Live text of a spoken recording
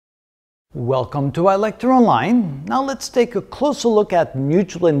Welcome to iLecture Online. Now let's take a closer look at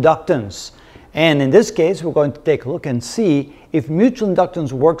mutual inductance. And in this case, we're going to take a look and see if mutual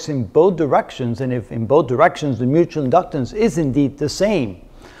inductance works in both directions, and if in both directions the mutual inductance is indeed the same.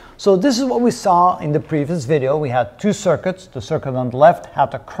 So this is what we saw in the previous video. We had two circuits. The circuit on the left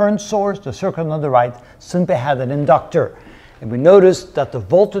had a current source. The circuit on the right simply had an inductor. And we noticed that the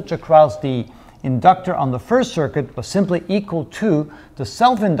voltage across the inductor on the first circuit was simply equal to the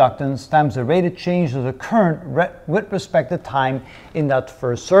self-inductance times the rate of change of the current with respect to time in that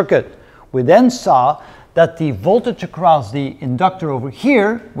first circuit. We then saw that the voltage across the inductor over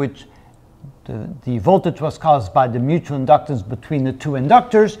here, which the voltage was caused by the mutual inductance between the two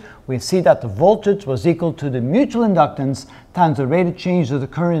inductors, we see that the voltage was equal to the mutual inductance times the rate of change of the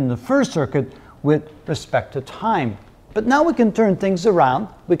current in the first circuit with respect to time. But now we can turn things around.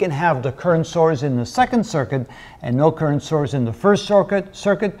 We can have the current source in the second circuit and no current source in the first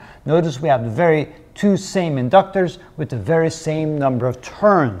circuit. Notice we have the very two same inductors with the very same number of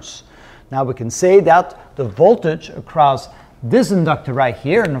turns. Now we can say that the voltage across this inductor right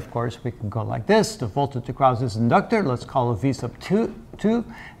here, and of course we can go like this, the voltage across this inductor, let's call it V sub 2,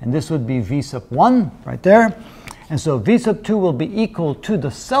 and this would be V sub 1 right there. And so V sub 2 will be equal to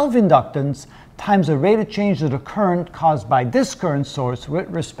the self-inductance times the rate of change of the current caused by this current source with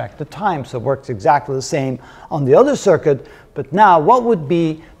respect to time. So it works exactly the same on the other circuit. But now what would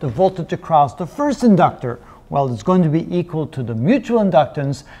be the voltage across the first inductor? Well, it's going to be equal to the mutual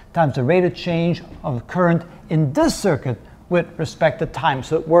inductance times the rate of change of the current in this circuit with respect to time.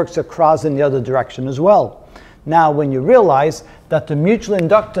 So it works across in the other direction as well. Now when you realize that the mutual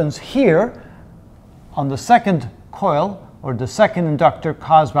inductance here on the second coil, or the second inductor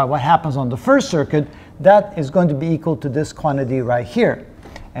caused by what happens on the first circuit, that is going to be equal to this quantity right here.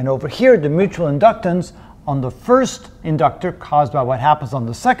 And over here, the mutual inductance on the first inductor caused by what happens on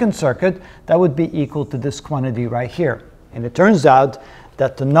the second circuit, that would be equal to this quantity right here. And it turns out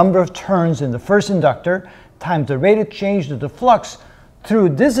that the number of turns in the first inductor times the rate of change of the flux through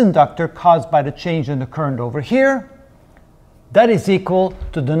this inductor caused by the change in the current over here, that is equal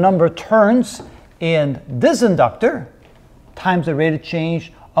to the number of turns in this inductor times the rate of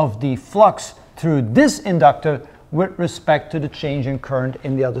change of the flux through this inductor with respect to the change in current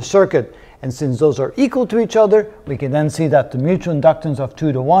in the other circuit. And since those are equal to each other, we can then see that the mutual inductance of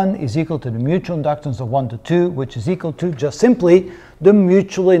 2 to 1 is equal to the mutual inductance of 1 to 2, which is equal to just simply the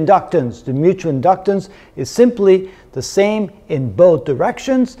mutual inductance. The mutual inductance is simply the same in both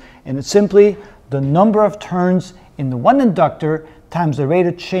directions, and it's simply the number of turns in the one inductor times the rate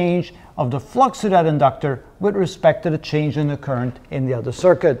of change of the flux through that inductor with respect to the change in the current in the other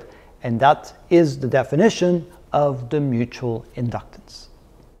circuit. And that is the definition of the mutual inductance.